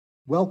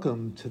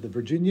Welcome to the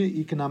Virginia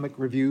Economic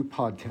Review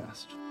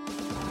podcast.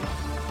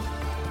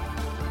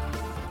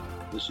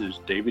 This is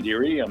David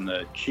Ihrie. I'm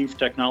the Chief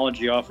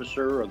Technology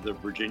Officer of the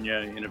Virginia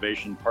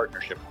Innovation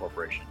Partnership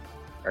Corporation.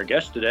 Our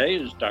guest today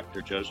is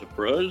Dr. Joseph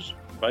Broz,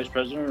 Vice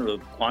President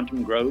of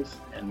Quantum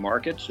Growth and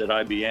Markets at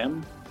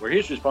IBM, where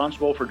he's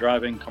responsible for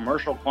driving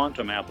commercial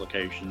quantum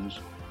applications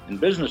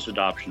and business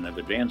adoption of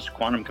advanced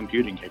quantum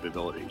computing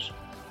capabilities.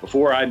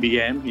 Before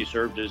IBM, he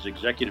served as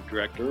Executive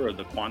Director of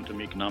the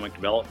Quantum Economic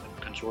Development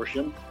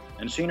Consortium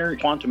and Senior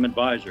Quantum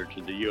Advisor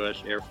to the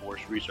U.S. Air Force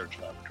Research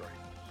Laboratory.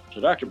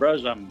 So, Dr.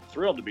 Broz, I'm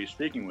thrilled to be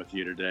speaking with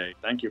you today.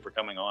 Thank you for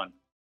coming on.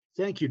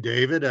 Thank you,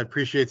 David. I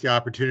appreciate the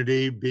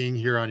opportunity being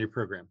here on your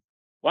program.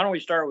 Why don't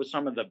we start with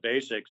some of the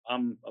basics?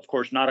 I'm, of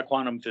course, not a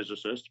quantum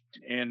physicist.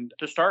 And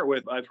to start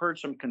with, I've heard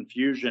some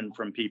confusion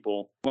from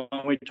people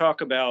when we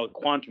talk about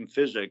quantum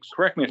physics.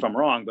 Correct me if I'm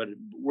wrong, but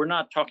we're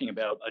not talking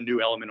about a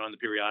new element on the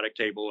periodic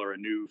table or a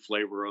new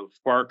flavor of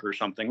quark or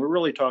something. We're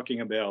really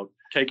talking about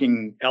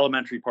taking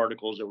elementary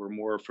particles that we're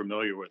more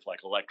familiar with, like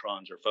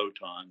electrons or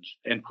photons,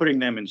 and putting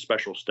them in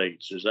special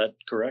states. Is that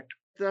correct?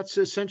 That's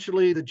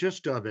essentially the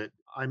gist of it.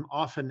 I'm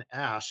often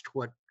asked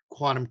what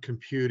quantum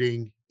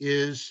computing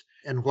is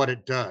and what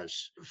it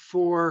does.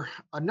 For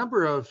a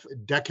number of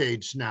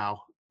decades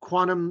now,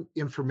 quantum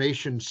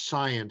information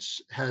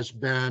science has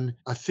been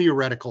a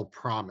theoretical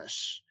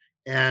promise.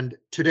 And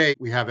today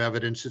we have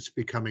evidence it's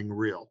becoming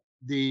real.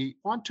 The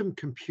quantum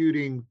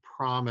computing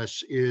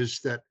promise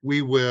is that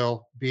we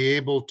will be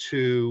able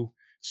to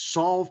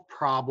solve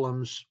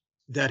problems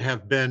that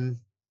have been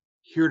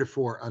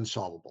heretofore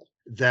unsolvable.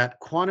 That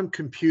quantum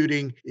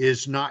computing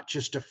is not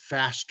just a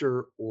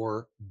faster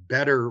or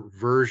better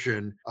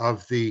version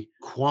of the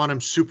quantum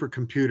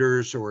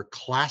supercomputers or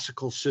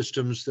classical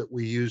systems that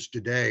we use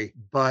today,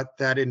 but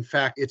that in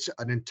fact it's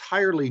an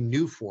entirely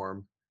new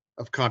form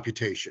of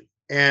computation.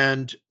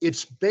 And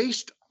it's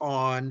based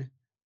on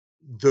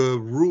the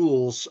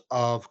rules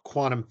of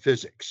quantum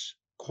physics.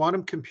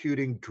 Quantum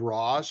computing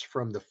draws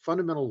from the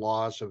fundamental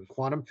laws of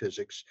quantum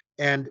physics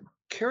and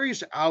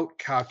carries out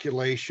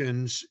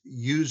calculations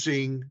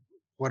using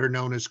what are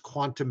known as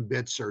quantum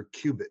bits or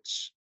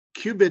qubits.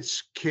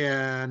 Qubits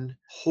can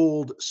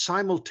hold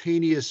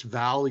simultaneous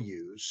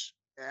values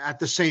at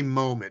the same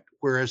moment,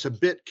 whereas a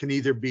bit can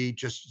either be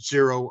just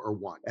 0 or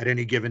 1 at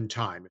any given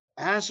time.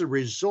 As a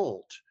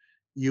result,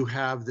 you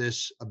have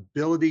this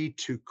ability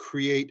to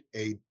create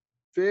a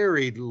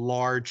very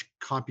large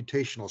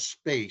computational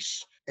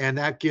space, and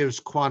that gives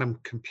quantum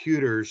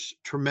computers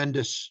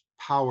tremendous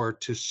power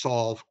to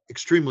solve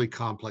extremely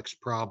complex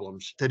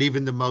problems that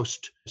even the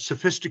most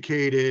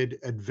sophisticated,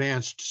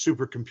 advanced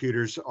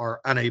supercomputers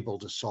are unable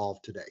to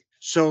solve today.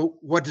 So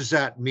what does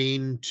that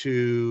mean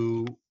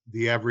to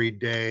the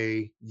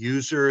everyday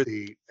user,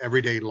 the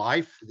everyday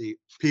life, the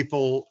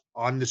people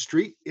on the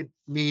street? It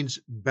means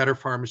better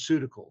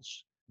pharmaceuticals,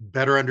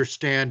 better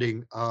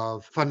understanding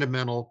of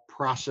fundamental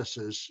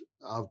processes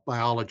of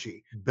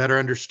biology, better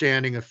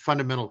understanding of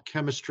fundamental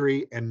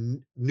chemistry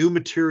and new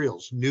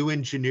materials, new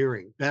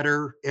engineering,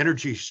 better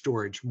energy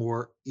storage,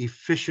 more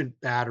efficient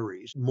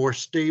batteries, more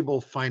stable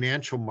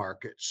financial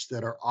markets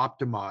that are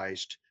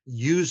optimized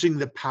using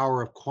the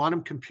power of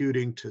quantum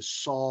computing to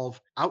solve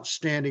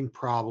outstanding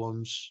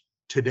problems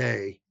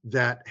today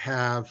that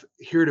have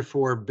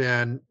heretofore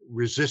been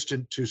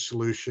resistant to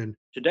solution.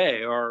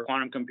 Today, are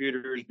quantum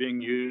computers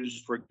being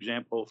used, for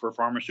example, for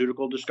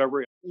pharmaceutical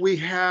discovery? We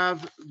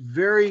have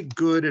very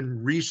good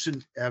and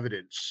recent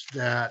evidence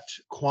that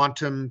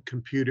quantum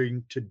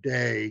computing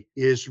today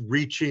is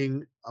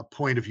reaching a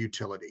point of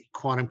utility.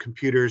 Quantum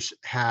computers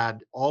had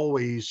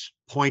always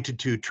pointed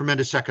to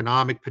tremendous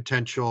economic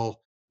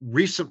potential.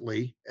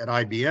 Recently at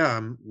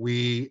IBM,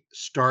 we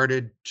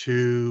started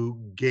to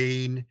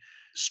gain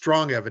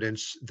strong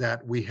evidence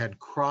that we had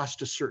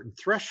crossed a certain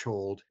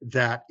threshold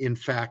that, in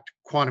fact,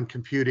 quantum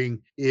computing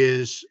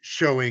is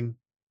showing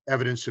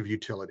evidence of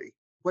utility.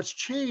 What's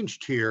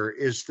changed here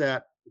is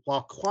that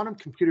while quantum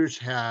computers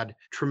had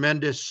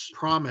tremendous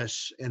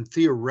promise and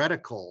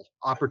theoretical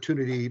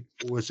opportunity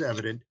was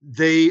evident,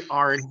 they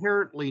are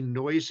inherently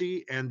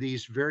noisy, and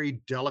these very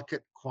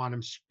delicate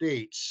quantum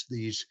states,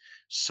 these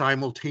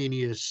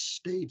simultaneous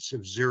states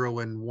of 0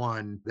 and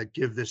 1 that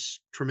give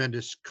this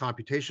tremendous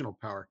computational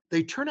power,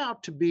 they turn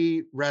out to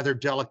be rather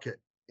delicate,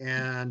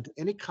 and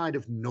any kind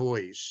of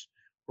noise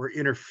or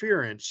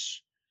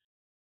interference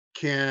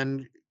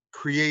can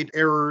create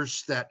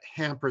errors that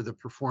hamper the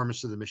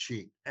performance of the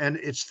machine. And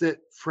it's the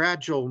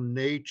fragile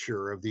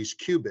nature of these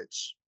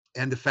qubits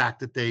and the fact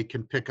that they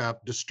can pick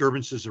up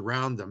disturbances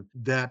around them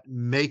that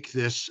make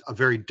this a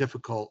very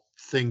difficult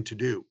thing to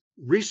do.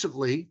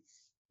 Recently,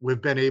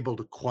 we've been able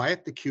to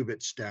quiet the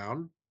qubits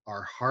down.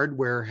 Our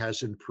hardware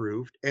has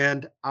improved,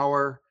 and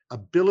our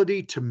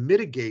ability to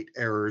mitigate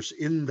errors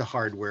in the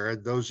hardware,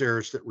 those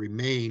errors that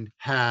remain,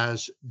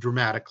 has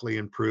dramatically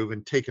improved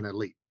and taken a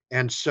leap.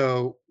 And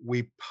so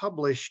we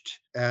published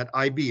at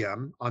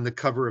IBM on the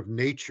cover of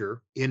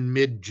Nature in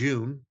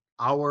mid-June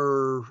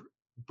our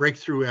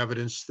breakthrough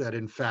evidence that,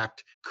 in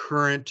fact,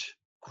 current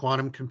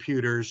quantum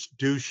computers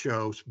do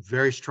show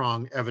very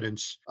strong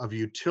evidence of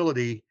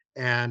utility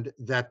and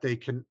that they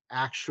can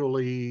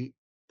actually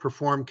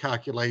perform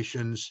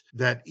calculations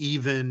that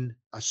even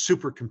a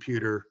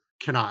supercomputer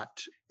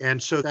cannot.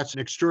 And so that's an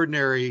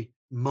extraordinary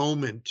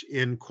moment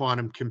in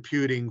quantum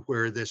computing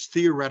where this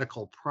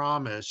theoretical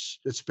promise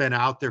that's been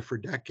out there for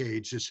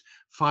decades is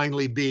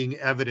finally being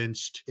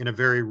evidenced in a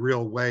very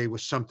real way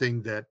with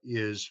something that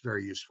is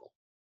very useful.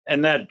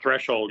 And that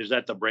threshold, is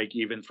that the break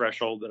even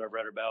threshold that I've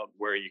read about,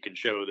 where you can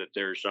show that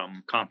there's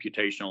some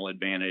computational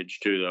advantage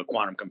to the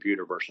quantum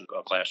computer versus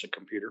a classic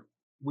computer?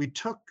 We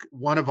took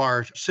one of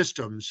our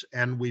systems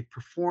and we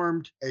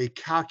performed a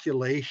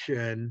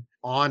calculation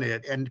on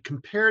it and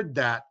compared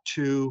that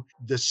to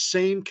the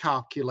same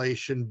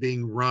calculation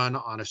being run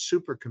on a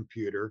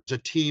supercomputer. It's a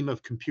team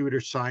of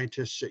computer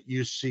scientists at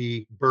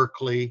UC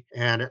Berkeley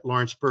and at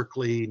Lawrence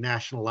Berkeley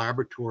National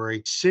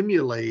Laboratory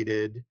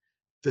simulated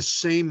the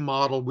same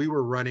model we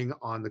were running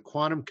on the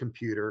quantum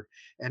computer.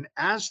 And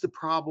as the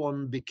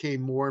problem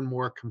became more and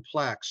more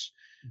complex,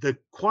 the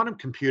quantum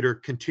computer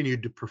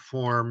continued to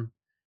perform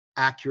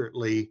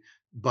accurately,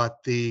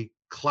 but the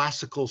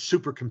classical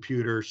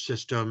supercomputer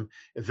system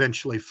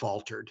eventually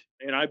faltered.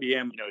 And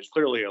IBM, is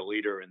clearly a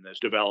leader in this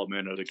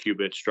development of the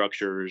qubit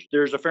structures.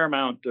 There's a fair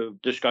amount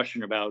of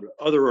discussion about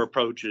other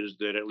approaches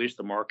that at least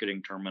the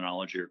marketing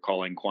terminology are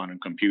calling quantum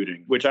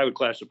computing, which I would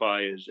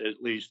classify as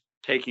at least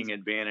taking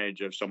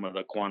advantage of some of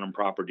the quantum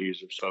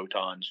properties of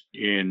photons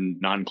in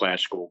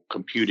non-classical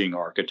computing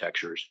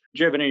architectures. Do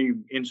you have any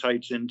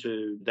insights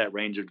into that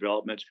range of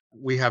developments?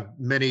 We have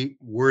many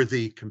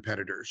worthy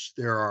competitors.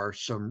 There are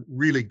some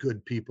really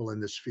good people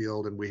in this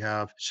field, and we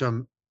have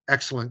some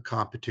excellent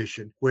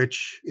competition,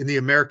 which in the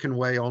American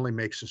way only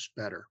makes us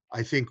better.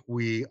 I think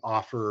we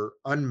offer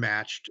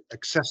unmatched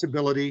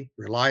accessibility,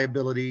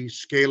 reliability,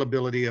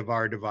 scalability of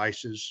our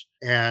devices,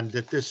 and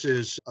that this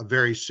is a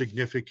very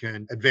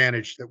significant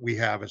advantage that we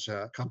have as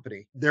a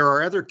company. There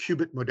are other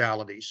qubit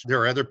modalities.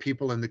 There are other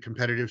people in the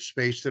competitive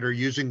space that are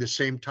using the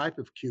same type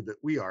of qubit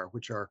we are,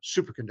 which are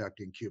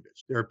superconducting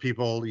qubits. There are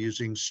people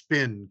using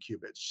spin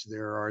qubits.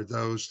 There are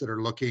those that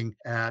are looking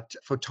at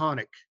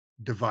photonic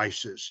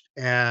devices,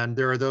 and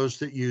there are those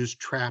that use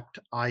trapped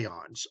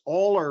ions.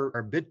 All are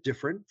a bit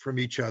different from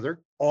each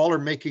other. All are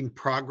making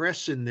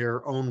progress in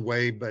their own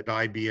way, but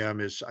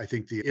IBM is, I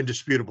think, the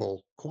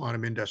indisputable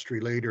quantum industry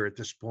leader at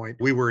this point.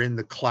 We were in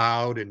the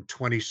cloud in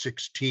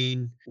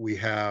 2016. We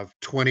have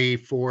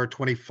 24,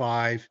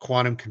 25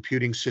 quantum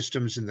computing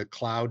systems in the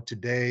cloud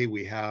today.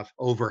 We have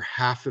over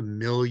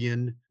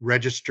 500,000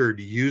 registered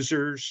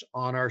users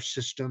on our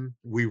system.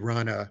 We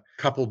run a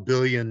couple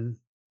billion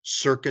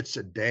circuits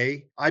a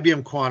day.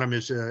 IBM Quantum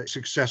is a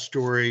success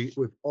story.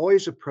 We've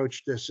always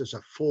approached this as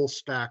a full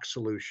stack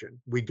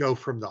solution. We go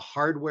from the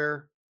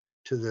hardware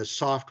to the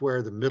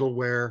software, the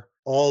middleware,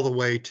 all the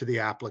way to the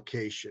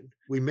application.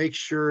 We make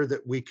sure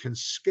that we can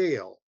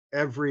scale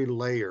every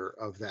layer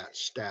of that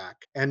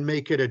stack and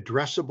make it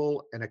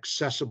addressable and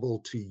accessible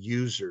to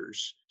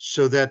users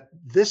so that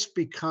this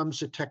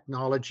becomes a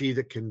technology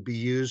that can be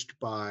used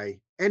by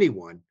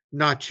anyone,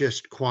 not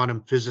just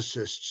quantum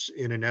physicists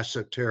in an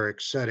esoteric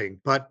setting,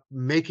 but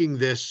making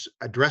this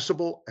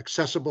addressable,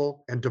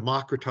 accessible, and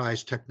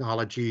democratized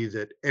technology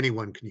that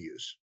anyone can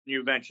use.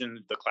 You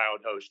mentioned the cloud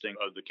hosting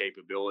of the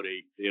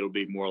capability. It'll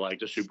be more like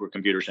the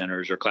supercomputer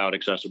centers or cloud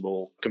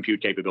accessible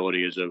compute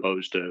capability as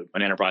opposed to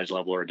an enterprise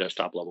level or a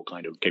desktop level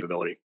kind of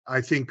capability. I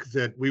think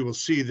that we will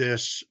see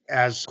this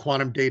as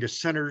quantum data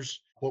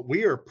centers. What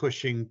we are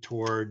pushing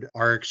toward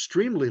are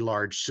extremely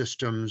large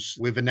systems.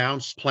 We've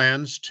announced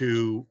plans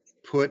to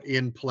put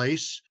in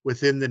place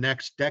within the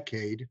next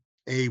decade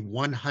a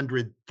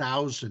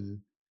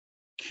 100,000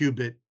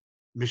 qubit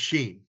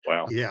machine.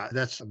 Wow. Yeah,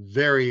 that's a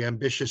very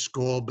ambitious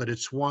goal, but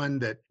it's one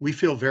that we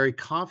feel very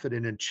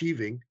confident in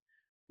achieving.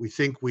 We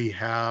think we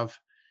have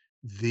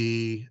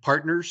the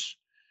partners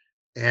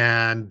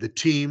and the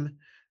team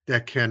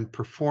that can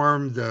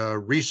perform the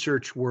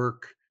research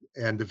work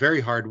and the very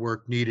hard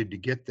work needed to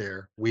get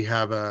there. We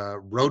have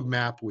a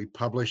roadmap we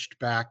published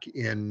back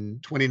in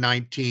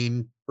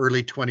 2019,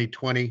 early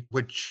 2020,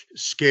 which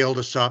scaled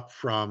us up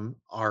from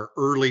our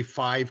early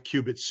 5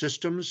 qubit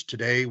systems.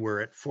 Today,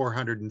 we're at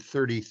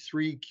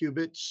 433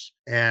 qubits.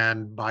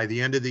 And by the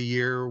end of the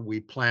year, we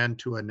plan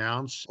to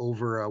announce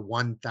over a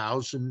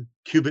 1,000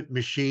 qubit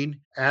machine.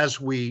 As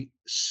we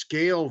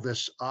scale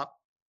this up,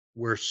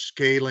 we're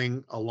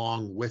scaling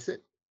along with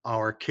it.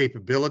 Our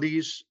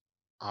capabilities,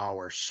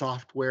 our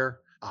software,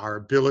 our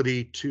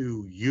ability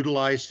to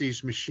utilize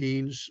these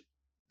machines,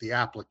 the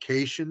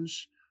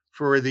applications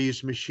for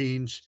these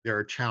machines. There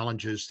are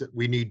challenges that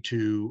we need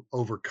to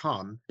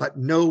overcome, but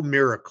no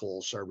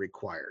miracles are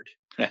required.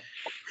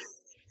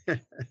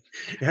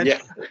 And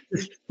Yeah.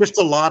 it's just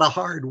a lot of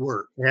hard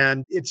work.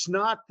 And it's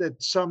not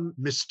that some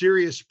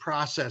mysterious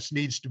process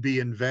needs to be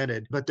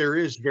invented, but there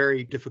is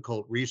very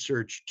difficult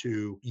research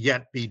to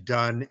yet be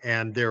done.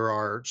 And there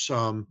are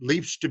some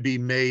leaps to be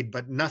made,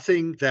 but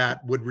nothing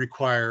that would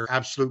require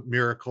absolute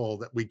miracle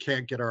that we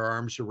can't get our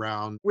arms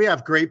around. We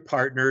have great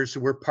partners.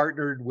 We're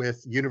partnered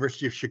with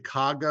University of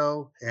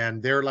Chicago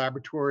and their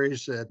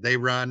laboratories that they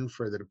run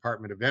for the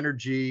Department of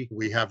Energy.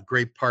 We have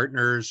great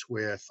partners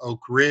with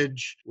Oak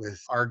Ridge,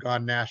 with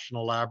Argonne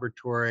National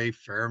Laboratory,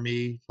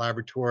 Fermi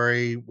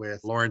Laboratory,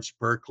 with Lawrence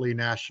Berkeley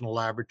National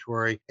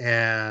Laboratory.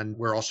 And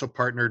we're also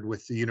partnered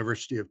with the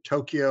University of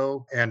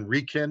Tokyo and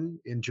Riken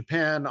in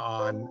Japan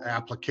on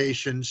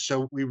applications.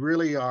 So we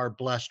really are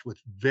blessed with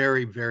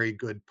very, very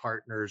good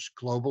partners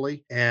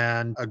globally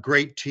and a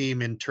great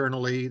team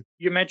internally.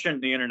 You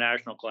mentioned the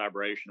international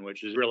collaboration,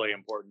 which is really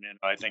important. And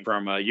I think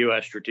from a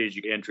U.S.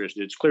 strategic interest,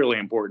 it's clearly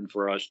important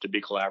for us to be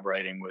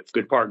collaborating with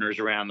good partners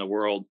around the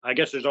world. I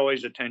guess there's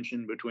always a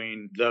tension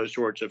between those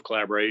sorts of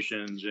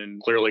collaborations,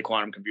 and clearly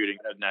quantum computing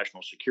has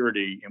national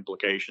security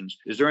implications.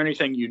 Is there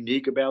anything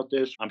unique about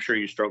this? I'm sure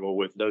you struggle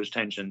with those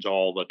tensions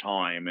all the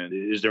time. And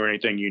is there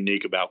anything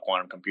unique about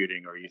quantum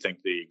computing, or you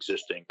think the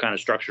existing kind of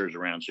structures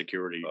around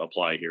security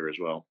apply here as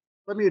well?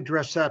 Let me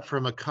address that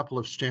from a couple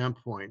of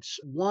standpoints.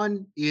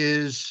 One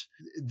is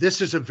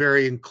this is a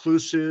very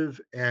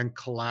inclusive and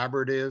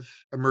collaborative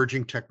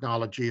emerging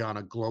technology on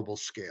a global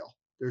scale.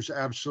 There's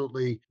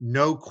absolutely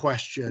no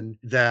question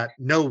that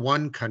no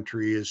one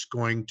country is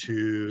going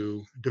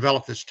to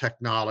develop this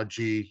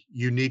technology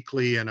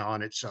uniquely and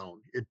on its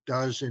own. It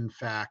does, in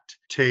fact,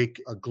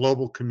 take a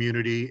global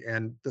community,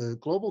 and the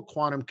global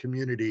quantum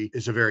community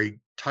is a very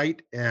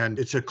tight and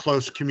it's a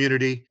close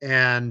community.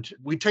 And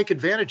we take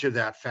advantage of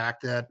that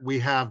fact that we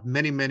have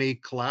many, many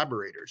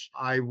collaborators.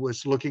 I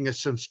was looking at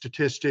some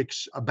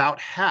statistics. About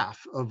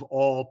half of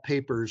all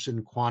papers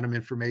in quantum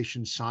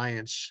information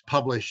science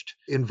published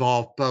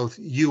involve both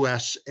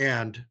US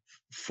and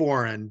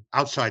foreign,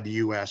 outside the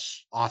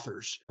US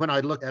authors. When I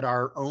look at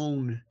our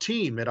own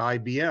team at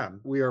IBM,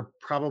 we are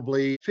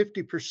probably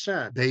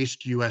 50%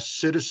 based US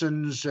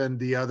citizens, and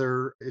the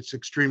other, it's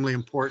extremely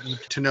important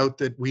to note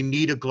that we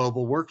need a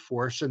global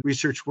workforce and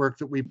research work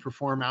that we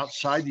perform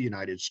outside the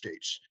United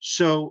States.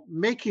 So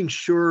making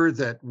sure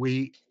that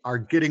we are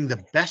getting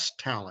the best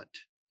talent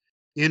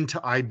into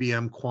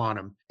IBM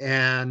Quantum,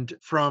 and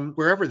from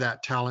wherever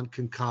that talent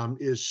can come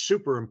is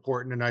super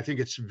important. And I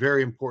think it's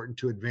very important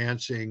to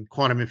advancing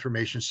quantum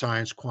information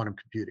science, quantum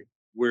computing.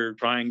 We're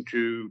trying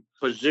to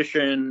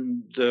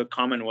position the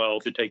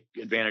Commonwealth to take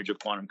advantage of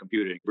quantum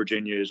computing.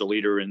 Virginia is a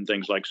leader in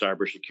things like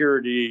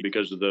cybersecurity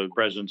because of the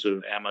presence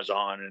of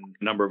Amazon and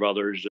a number of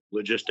others.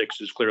 Logistics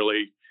is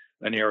clearly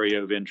an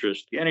area of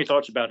interest. Any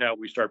thoughts about how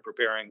we start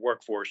preparing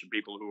workforce and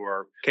people who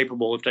are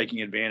capable of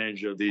taking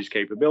advantage of these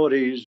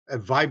capabilities? A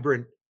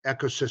vibrant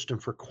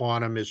ecosystem for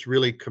quantum is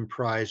really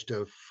comprised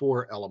of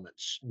four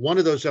elements. One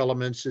of those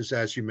elements is,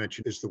 as you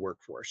mentioned, is the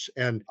workforce.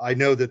 And I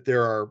know that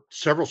there are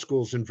several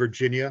schools in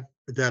Virginia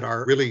that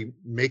are really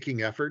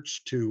making efforts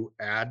to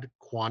add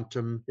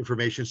quantum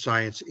information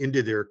science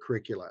into their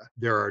curricula.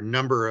 There are a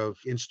number of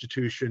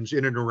institutions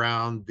in and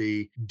around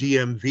the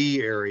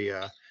DMV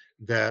area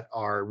that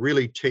are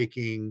really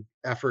taking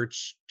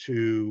efforts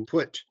to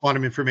put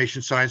quantum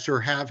information science or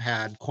have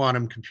had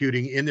quantum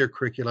computing in their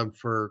curriculum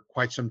for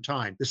quite some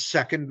time. The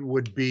second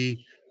would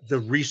be the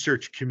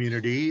research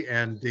community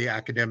and the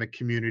academic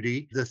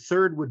community. The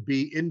third would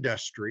be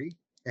industry,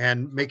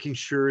 and making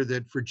sure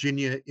that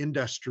Virginia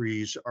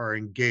industries are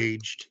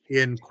engaged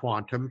in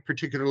quantum,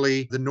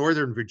 particularly the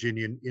Northern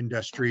Virginian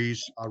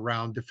industries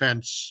around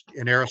defense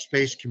and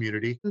aerospace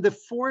community. The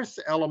fourth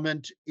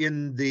element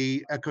in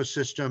the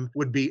ecosystem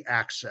would be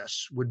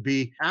access, would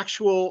be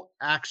actual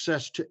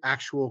access to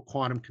actual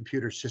quantum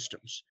computer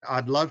systems.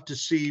 I'd love to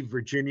see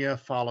Virginia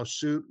follow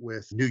suit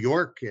with New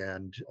York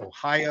and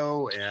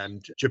Ohio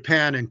and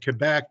Japan and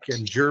Quebec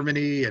and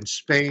Germany and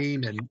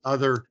Spain and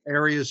other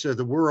areas of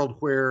the world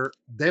where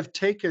they've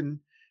taken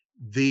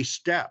the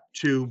step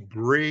to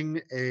bring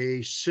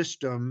a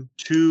system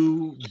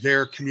to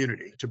their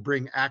community, to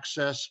bring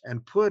access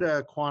and put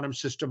a quantum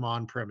system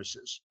on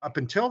premises. Up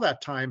until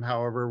that time,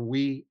 however,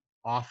 we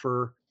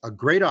offer a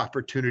great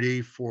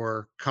opportunity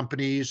for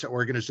companies,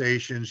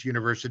 organizations,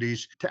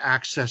 universities to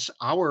access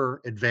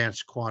our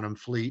advanced quantum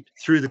fleet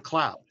through the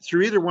cloud.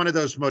 Through either one of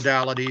those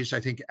modalities, I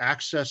think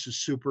access is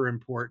super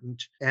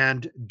important,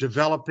 and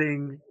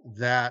developing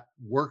that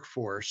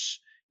workforce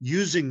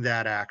using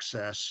that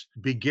access,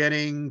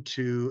 beginning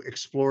to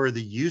explore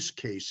the use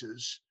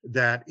cases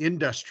that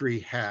industry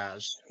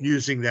has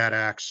using that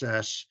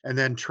access, and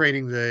then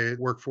training the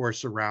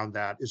workforce around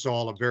that is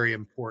all a very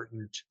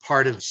important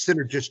part of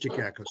synergistic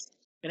ecosystem.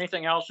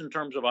 Anything else in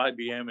terms of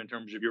IBM, in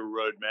terms of your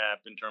roadmap,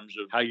 in terms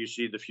of how you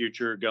see the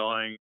future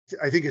going?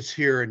 I think it's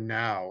here and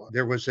now.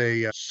 There was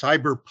a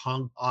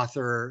cyberpunk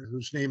author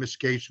whose name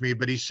escapes me,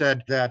 but he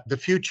said that the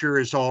future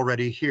is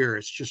already here.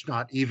 It's just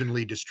not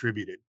evenly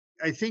distributed.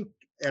 I think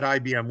at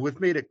IBM, we've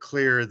made it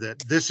clear that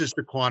this is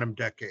the quantum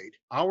decade.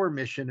 Our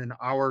mission and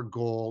our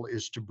goal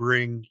is to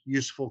bring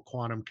useful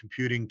quantum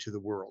computing to the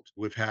world.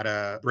 We've had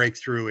a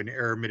breakthrough in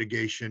error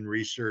mitigation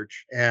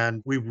research,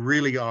 and we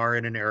really are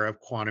in an era of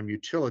quantum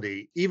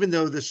utility. Even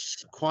though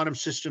this quantum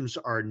systems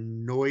are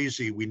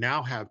noisy, we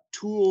now have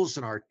tools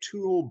in our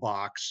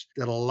toolbox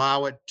that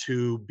allow it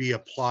to be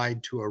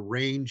applied to a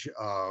range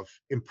of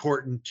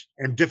important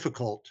and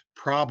difficult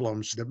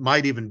problems that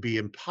might even be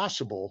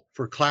impossible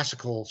for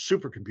classical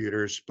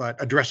supercomputers, but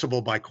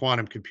addressable by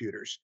quantum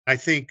computers. I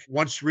think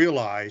once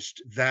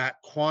realized, that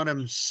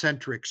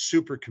quantum-centric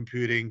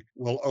supercomputing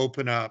will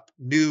open up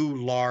new,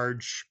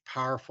 large,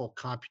 powerful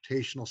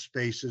computational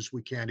spaces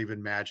we can't even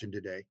imagine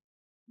today.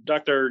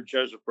 Dr.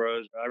 Joseph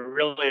Broz, I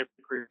really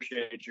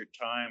appreciate your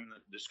time,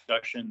 the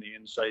discussion, the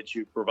insights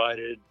you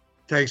provided.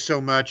 Thanks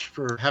so much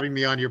for having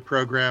me on your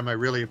program. I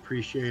really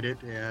appreciate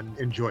it and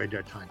enjoyed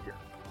our time here.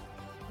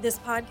 This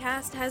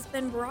podcast has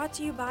been brought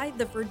to you by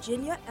the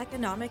Virginia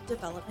Economic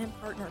Development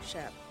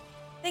Partnership.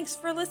 Thanks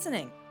for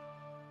listening.